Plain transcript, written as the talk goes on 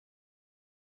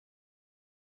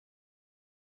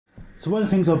So one of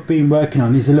the things I've been working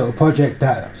on is a little project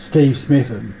that Steve Smith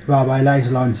at Railway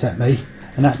Laser Line sent me,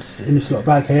 and that's in this little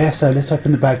bag here. So let's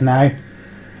open the bag now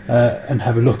and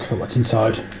have a look at what's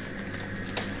inside.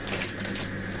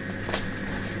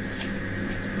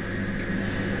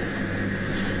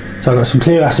 So I've got some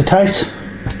clear acetate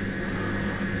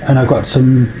and I've got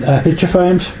some picture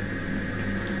frames.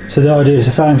 So the idea is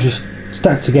the frames just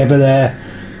stacked together there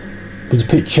with the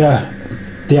picture,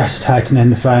 the acetate, and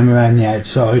then the frame around the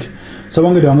outside. So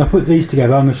what I'm going to put these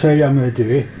together. I'm going to show you how I'm going to do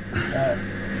it.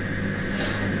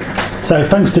 So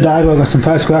thanks to Dave, I've got some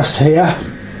photographs here.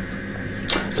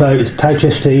 So it's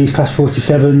HSTs, class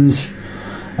 47s.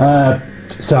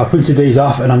 So I printed these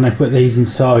off and I'm going to put these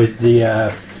inside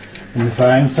the in the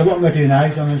frame. So what I'm going to do now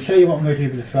is I'm going to show you what I'm going to do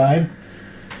with the frame.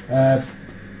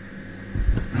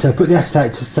 So put the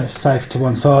acetate safe to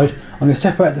one side. I'm going to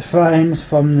separate the frames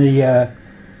from the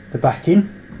backing.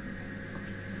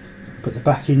 Put the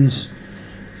backings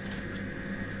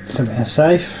something else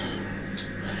safe.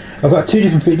 I've got two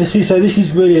different thicknesses, so this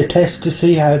is really a test to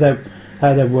see how they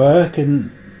work, and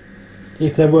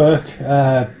if they work,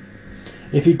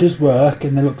 if it does work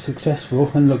and they look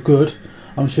successful and look good,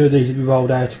 I'm sure these will be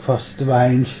rolled out across the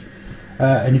range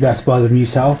and you'll be able to buy them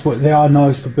yourself. But they are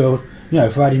nice for build, you know,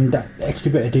 for adding that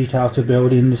extra bit of detail to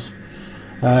buildings.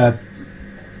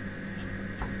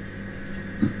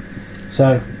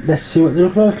 So let's see what they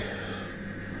look like.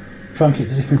 Try and keep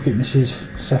the different thicknesses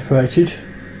separated.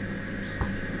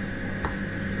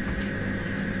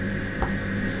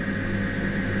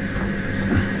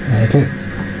 There you go.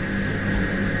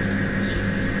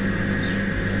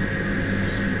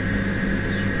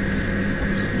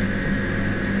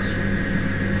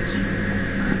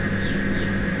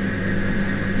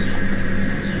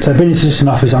 So finished this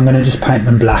off is I'm going to just paint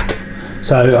them black.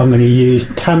 So I'm going to use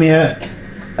Tamiya,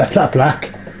 a flat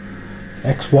black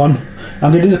X1.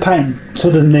 I'm going to do the paint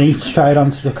sort of neat straight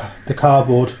onto the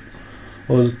cardboard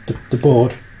or the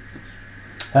board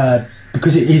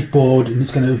because it is board and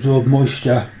it's going to absorb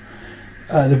moisture.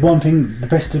 The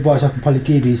best advice I can probably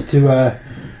give is to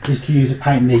use a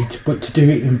paint neat, but to do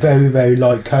it in very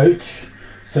light coats.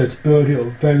 So to build it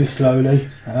up very slowly.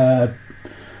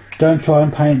 Don't try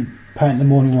and paint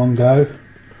them all in one go.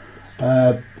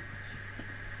 So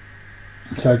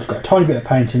I've just got a tiny bit of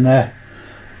paint in there.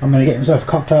 I'm going to get myself a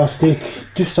cocktail stick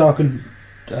just so I can,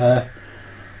 because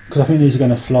I think these are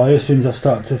going to fly as soon as I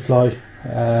start to fly.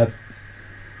 Yeah,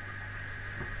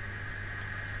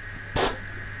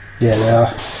 they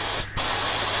are.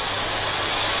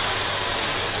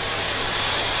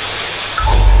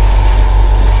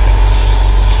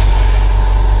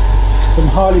 So I'm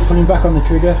hardly pulling back on the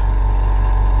trigger.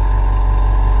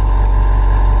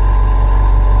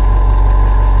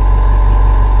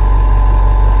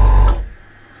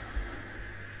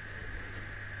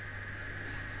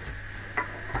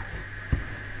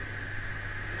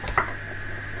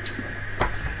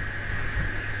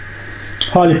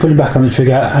 Hardly pulling back on the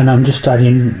trigger, and I'm just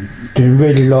doing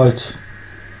really light.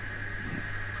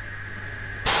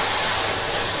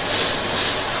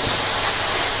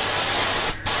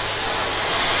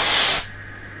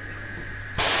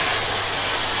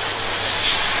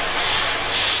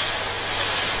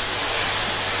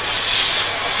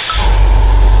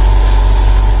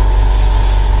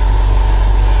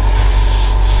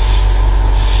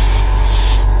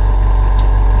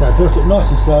 So I built it nice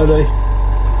and slowly.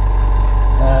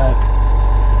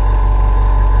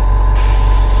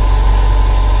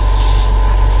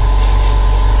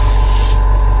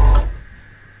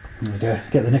 There we go,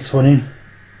 get the next one in.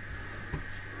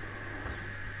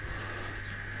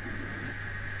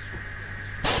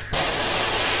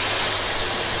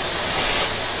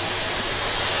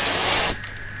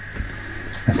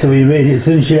 That's all you mean. As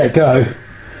soon as you let go, if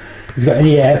you've got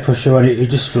any air pressure on it, it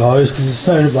just flies because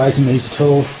there's no weight in these at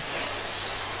all.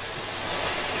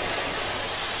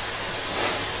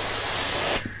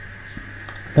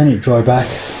 Then it dry back.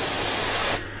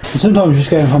 And sometimes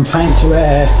just going from paint to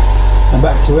air and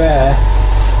back to air,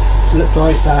 let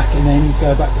dry it back and then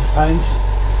go back to the paint.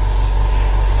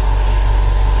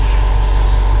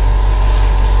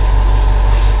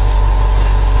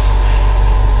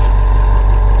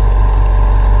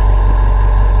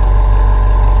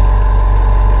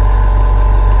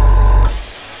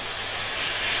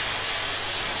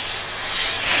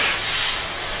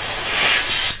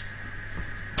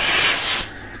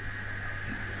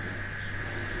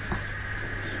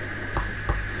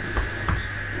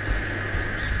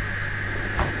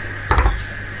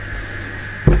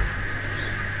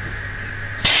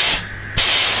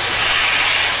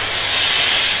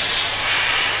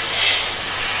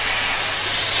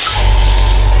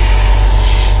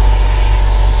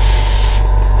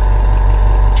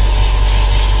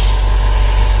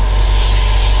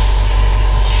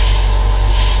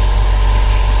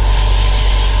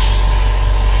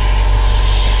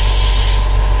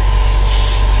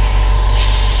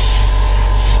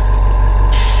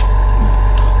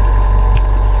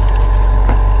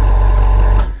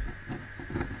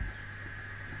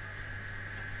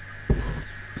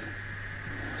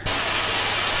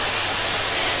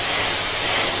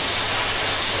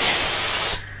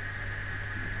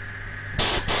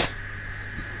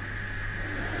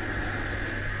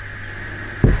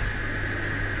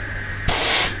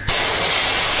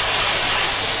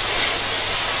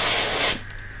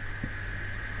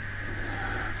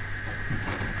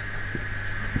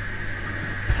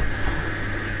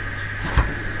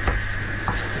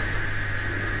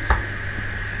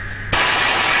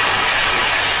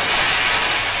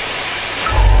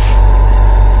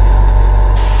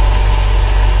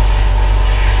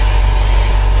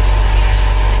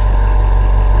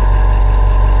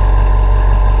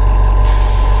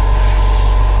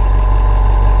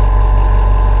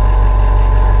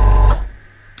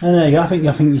 And there you go. I think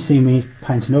you see me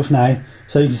paint enough now.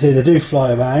 So you can see they do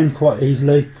fly around quite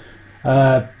easily.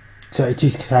 So it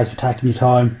is a case of taking your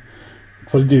time,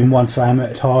 probably doing one frame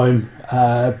at a time.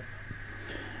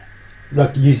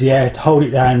 Like use the air to hold it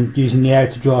down, using the air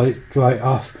to dry it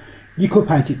off. You could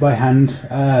paint it by hand.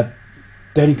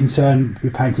 The only concern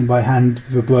with painting by hand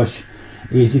with a brush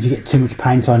is if you get too much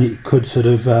paint on it, it could sort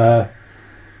of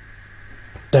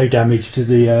do damage to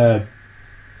the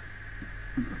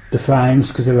frames,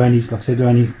 because they're only, like I said, they're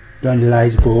only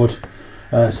laser board,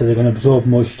 so they're going to absorb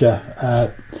moisture.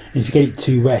 And if you get it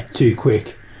too wet too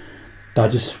quick, they'll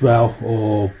just swell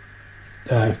or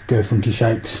go funky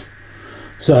shapes.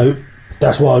 So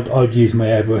that's why I'd use my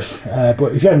airbrush.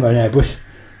 But if you haven't got an airbrush,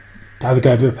 have a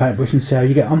go with a paintbrush and see how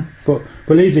you get on. But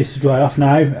we'll leave this to dry off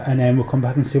now, and then we'll come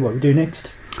back and see what we do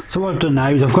next. So what I've done now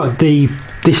is I've got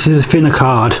this is a thinner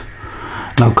card,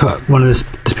 and I've cut one of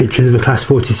the pictures of a class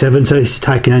 47. So this is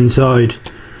taken inside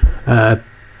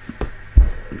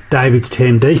David's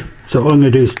TMD. So all I'm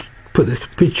going to do is put the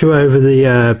picture over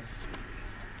the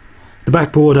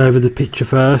backboard over the picture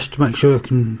first to make sure I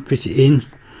can fit it in,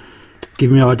 give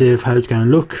me an idea of how it's going to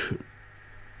look.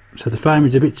 So the frame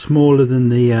is a bit smaller than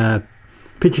the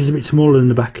picture's a bit smaller than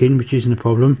the backing, which isn't a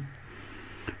problem.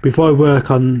 Before I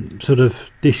work on sort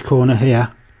of this corner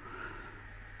here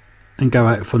and go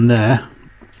out from there,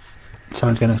 so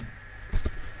I'm going to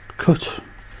cut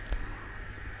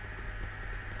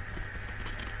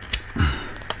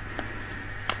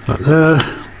like there,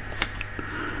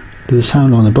 do the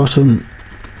sound on the bottom,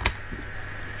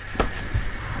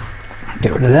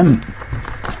 get rid of them.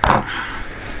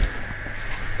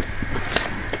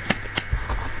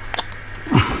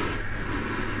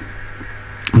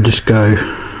 And just go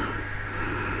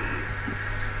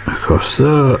across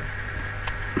there.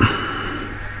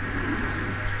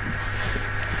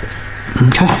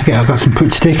 Okay, I've got some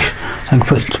put stick. So I can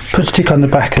put stick on the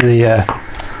back of the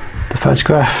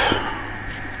photograph.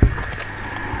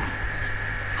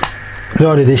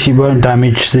 Regarding this, it won't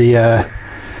damage the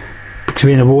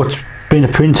because being a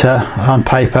printer on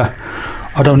paper,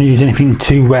 I don't use anything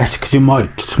too wet because it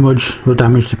might smudge or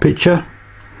damage the picture.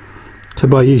 So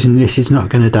by using this, it's not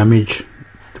going to damage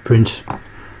the print.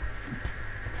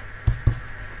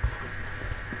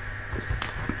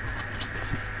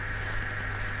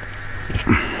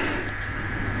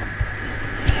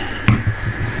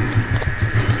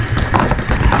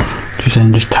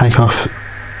 Just take off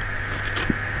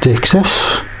the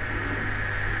excess,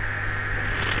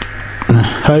 and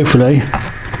hopefully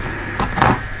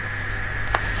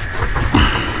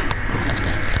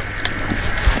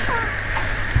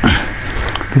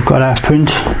we've got our print.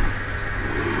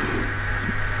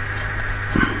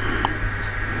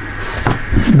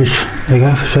 Which, there you go,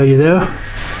 I'll show you there.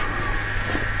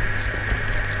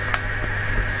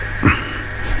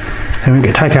 Then we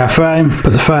can take our frame,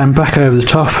 put the frame back over the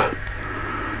top,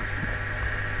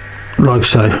 like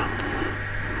so.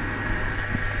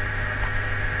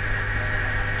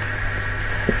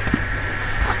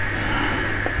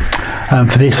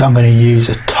 For this, I'm going to use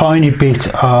a tiny bit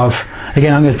of,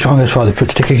 again, I'm going to try the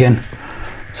put stick again,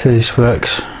 so this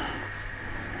works.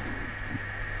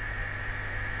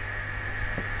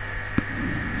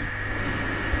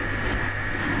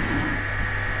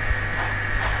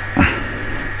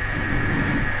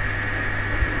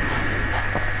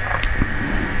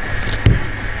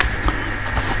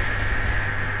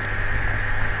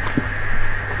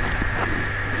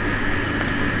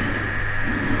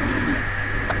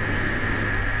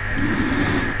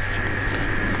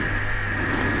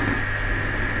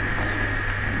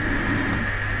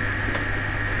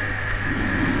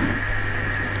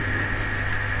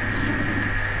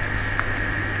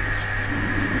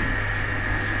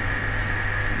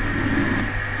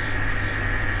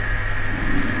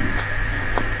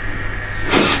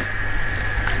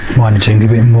 Mine is a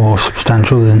bit more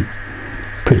substantial than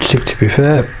put stick, to be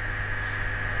fair.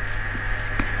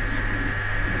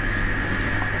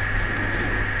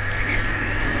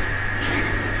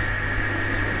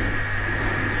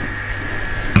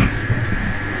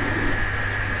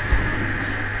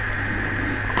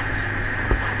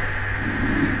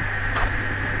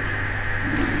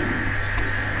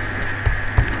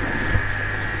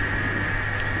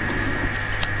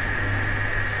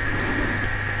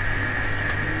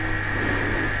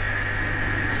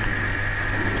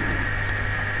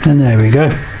 And there we go,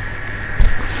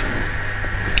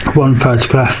 one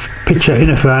photograph picture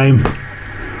in a frame.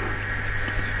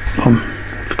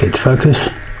 Forget to focus.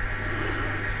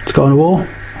 It's got on the wall.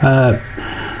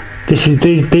 These are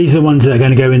the ones that are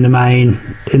going to go in the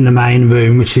main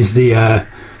room, which is the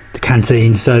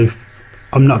canteen. So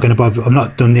I'm not going to bother. I'm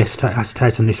not done the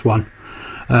acetate on this one.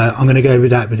 I'm going to go with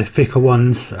that with the thicker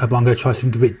ones. I'm going to try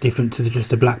something a bit different to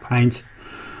just the black paint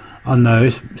on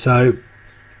those. So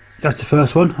that's the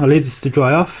first one. I'll leave this to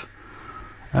dry off,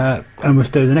 and we'll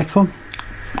do the next one.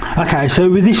 Okay, so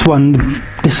with this one,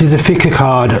 this is a thicker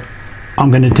card. I'm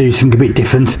going to do something a bit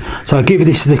different. So I'll give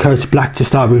this the coat of black to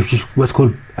start with, which is what's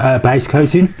called base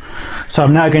coating. So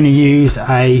I'm now going to use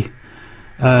a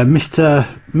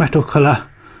Mr. Metal Colour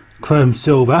Chrome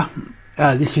Silver.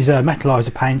 This is a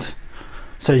metallizer paint,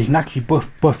 so you can actually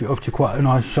buff it up to quite a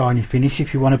nice shiny finish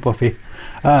if you want to buff it.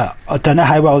 I don't know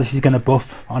how well this is going to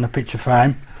buff on a picture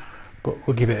frame, but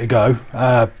we'll give it a go.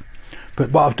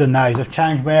 But what I've done now is I've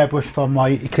changed my airbrush from my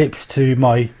Eclipse to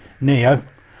my Neo,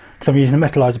 because I'm using a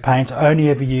metallizer paint. I only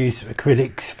ever use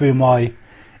acrylics through my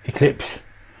Eclipse,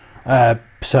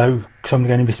 so because I'm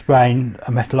going to be spraying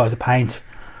a metallizer paint,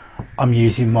 I'm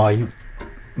using my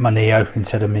Neo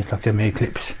instead of my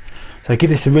Eclipse. So give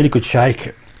this a really good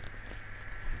shake.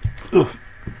 Ugh.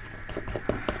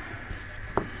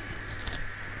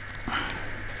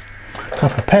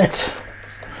 Copper pet,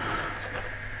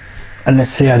 and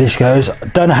let's see how this goes. I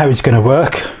don't know how it's going to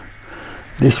work.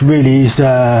 This really is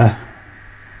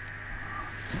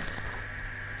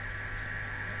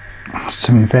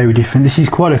something very different. This is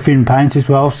quite a thin paint as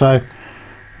well, so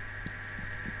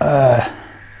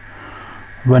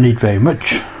won't need very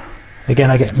much. Again,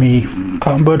 I get me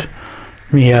cotton bud,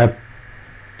 me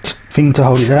thing to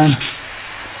hold it down.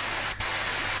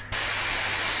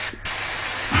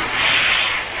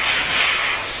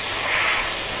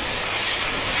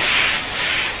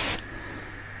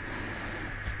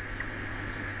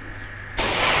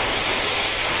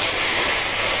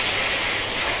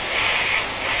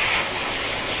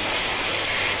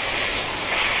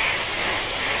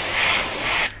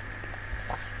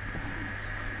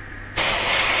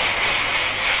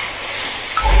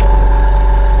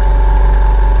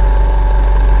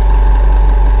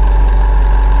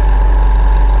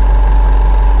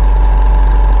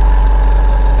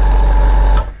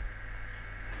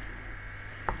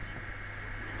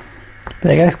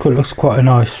 There you go, it looks quite a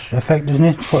nice effect, doesn't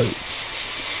it? Quite.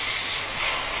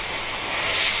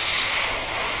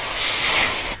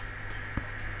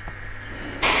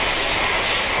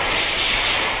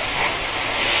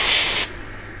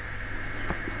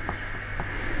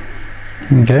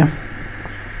 Okay,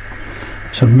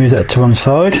 so move that to one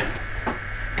side.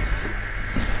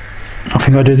 I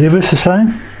think I'll do the others the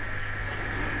same.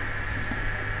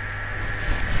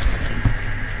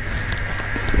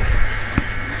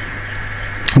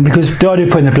 Because the idea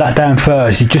of putting the black down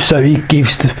first is just so it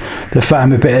gives the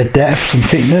frame a bit of depth and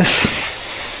thickness.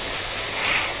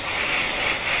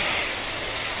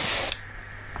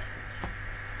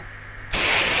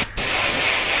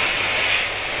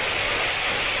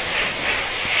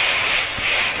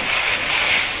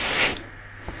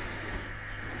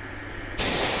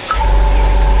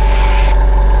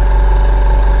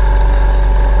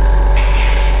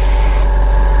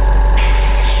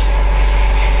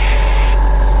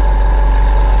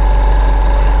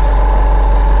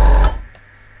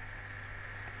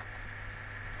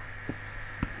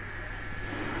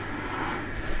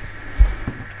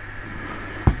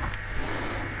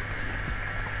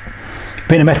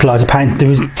 Being a metallizer paint,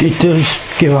 it does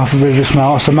give off a bit of a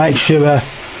smell, so make sure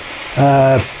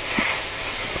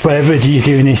wherever you're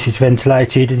doing this is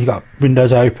ventilated and you've got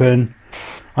windows open.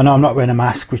 I know I'm not wearing a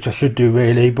mask, which I should do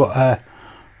really, but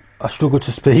I struggle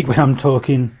to speak when I'm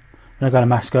talking when I've got a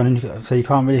mask on, and so you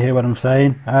can't really hear what I'm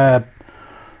saying.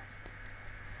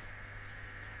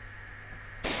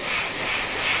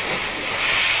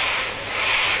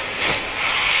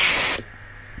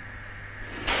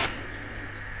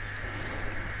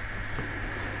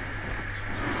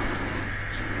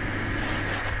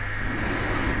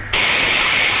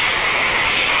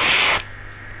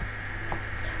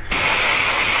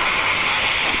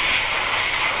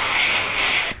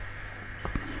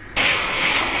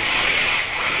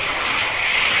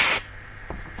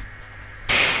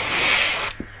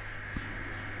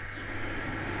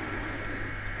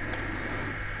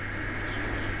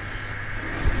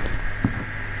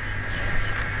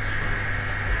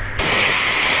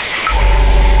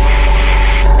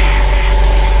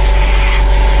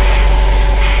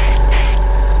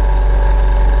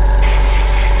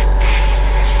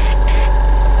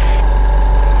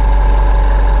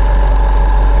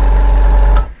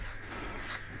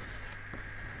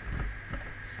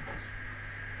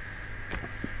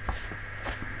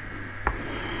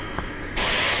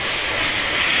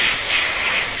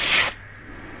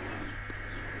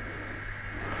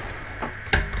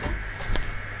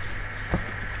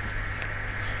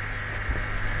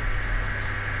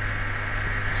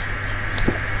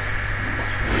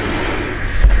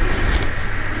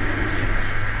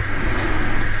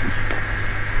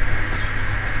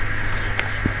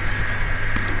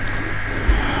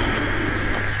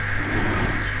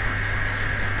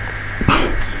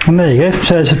 And there you go,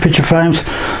 so it's a picture frames.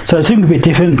 So it's something a bit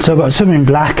different. So I've got some in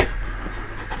black,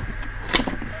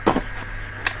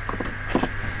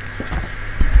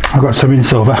 I've got some in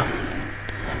silver.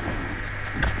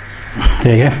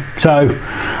 There you go. So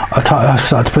I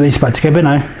start to put these back together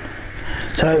now.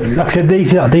 So like I said,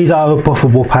 these are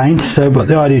buffable paint. So but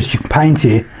the idea is you can paint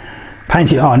it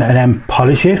on and then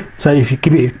polish it. So if you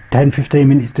give it 10-15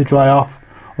 minutes to dry off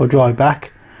or dry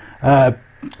back.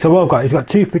 So what I've got is got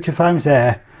two picture frames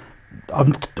there.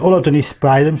 All I've done is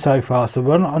spray them so far. So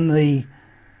one on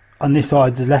this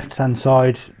side, the left hand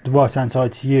side, the right hand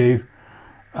side to you,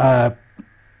 I'm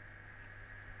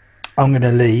going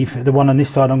to leave. The one on this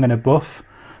side I'm going to buff.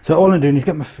 So all I'm doing is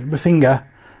get my finger,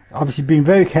 obviously being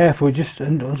very careful, just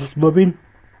rubbing.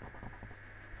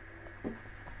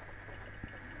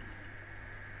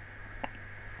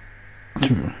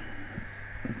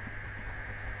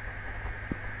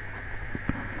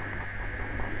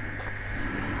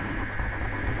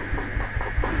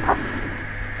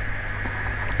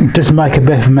 It doesn't make a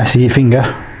bit of a mess of your finger.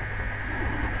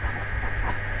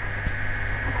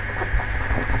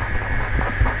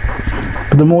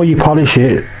 But the more you polish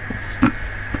it,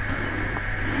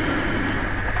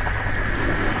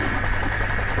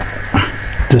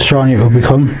 the shinier it will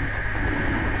become.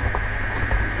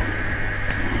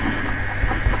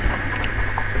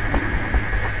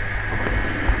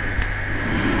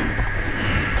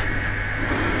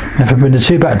 If I bring the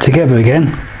two back together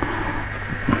again,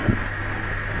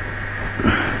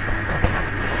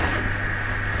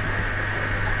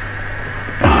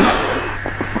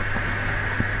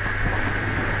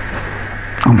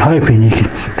 I'm hoping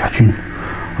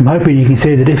you can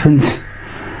see the difference.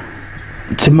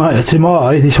 To my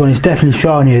eye, this one is definitely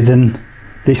shinier than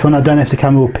this one. I don't know if the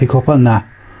camera will pick up on that,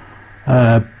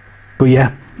 but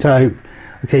yeah. So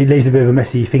okay, it leaves a bit of a mess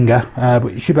of your finger,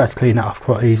 but you should be able to clean that off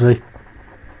quite easily.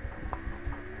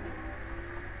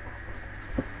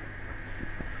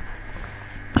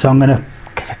 So I'm going to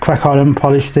crack on and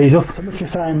polish these up. So much the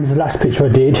same as the last picture I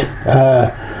did.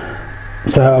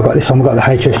 So I've got this one, I've got the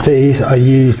HSDs. I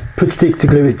used put stick to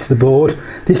glue it to the board.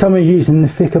 This time I'm using the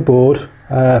thicker board.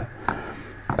 And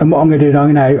what I'm going to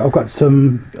do now, I've got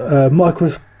some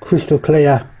micro crystal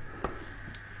clear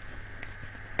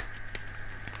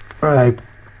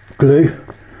glue.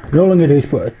 And all I'm going to do is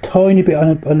put a tiny bit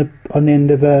on the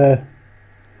end of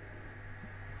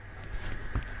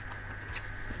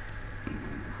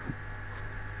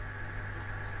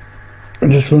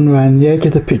and just run around the edge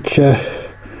of the picture.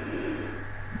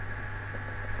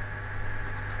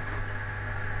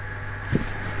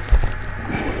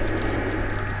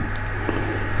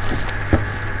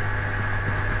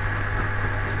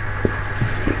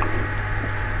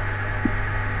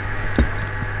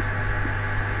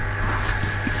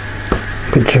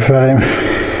 Picture frame.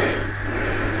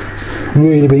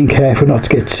 Really being careful not to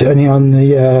get any on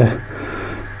the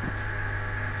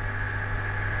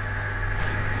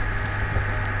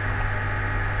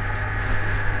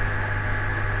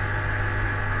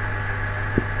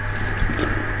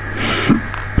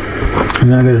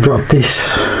and then I'm going to drop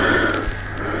this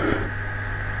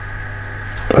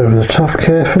over the top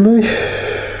carefully,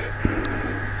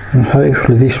 and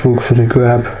hopefully this will sort of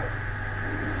grab.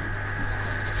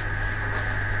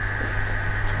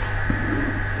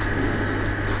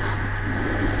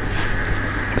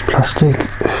 Plastic,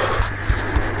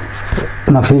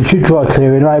 and like I said, it should dry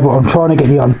clear anyway, but I'm trying to get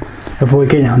it on,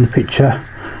 avoid getting it on the picture.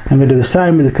 I'm going to do the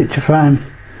same with the picture frame,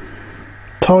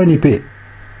 tiny bit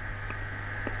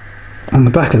on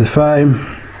the back of the frame.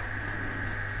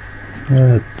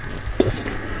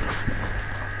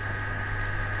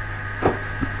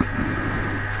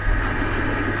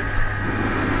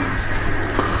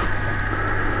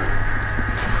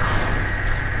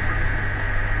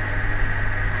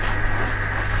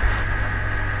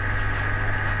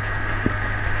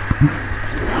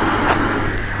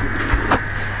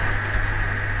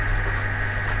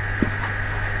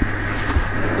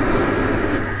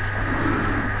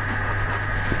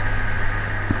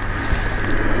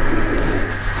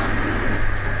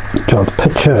 Draw the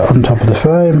picture on top of the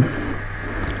frame,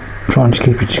 trying to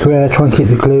keep it square, trying to keep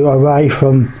the glue away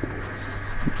from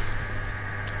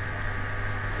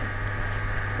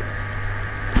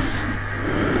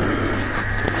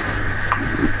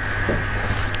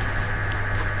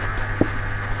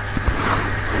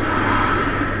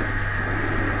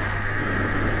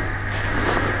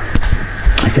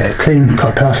get a clean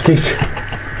cocktail stick,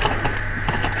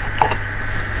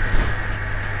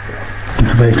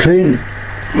 very clean.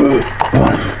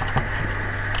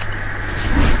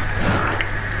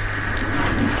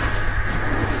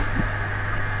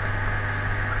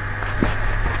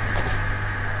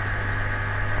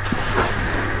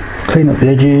 clean up the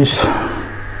edges.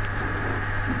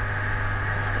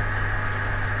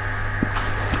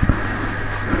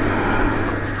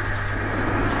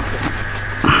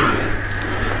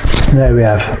 There we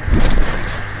have,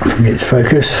 I think it's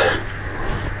focus,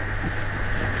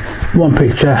 one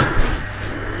picture,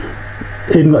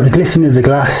 even got the glistening of the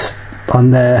glass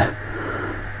on there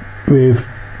with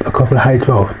a couple of H,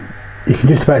 well, you can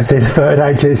just about see the third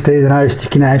HSD, the nose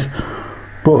sticking out,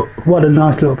 but what a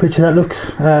nice little picture that looks.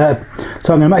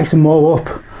 So I'm going to make some more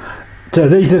up. So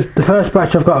these are the first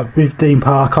batch I've got with Dean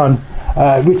Park on.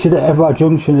 Richard at Everard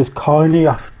Junction is kindly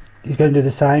off, he's going to do the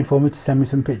same for me to send me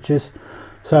some pictures.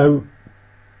 So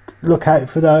look out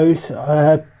for those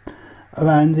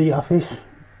around the office.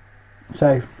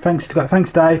 So thanks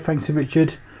Dave, thanks to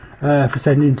Richard for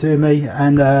sending to me,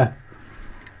 and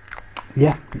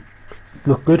yeah,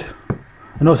 look good.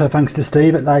 And also thanks to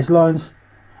Steve at Laser Lines.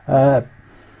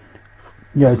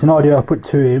 Yeah, it's an idea I put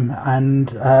to him, and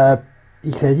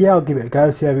he said, yeah, I'll give it a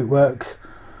go, see how it works.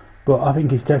 But I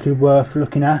think it's definitely worth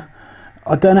looking at.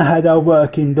 I don't know how they'll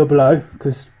work in 00,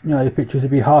 because you know the pictures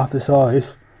will be half the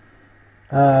size.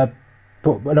 But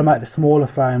when I make the smaller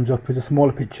frames up with the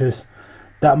smaller pictures,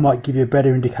 that might give you a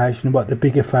better indication of what the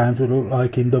bigger frames will look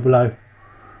like in 00.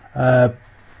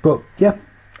 But yeah,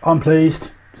 I'm pleased,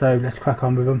 so let's crack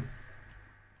on with them.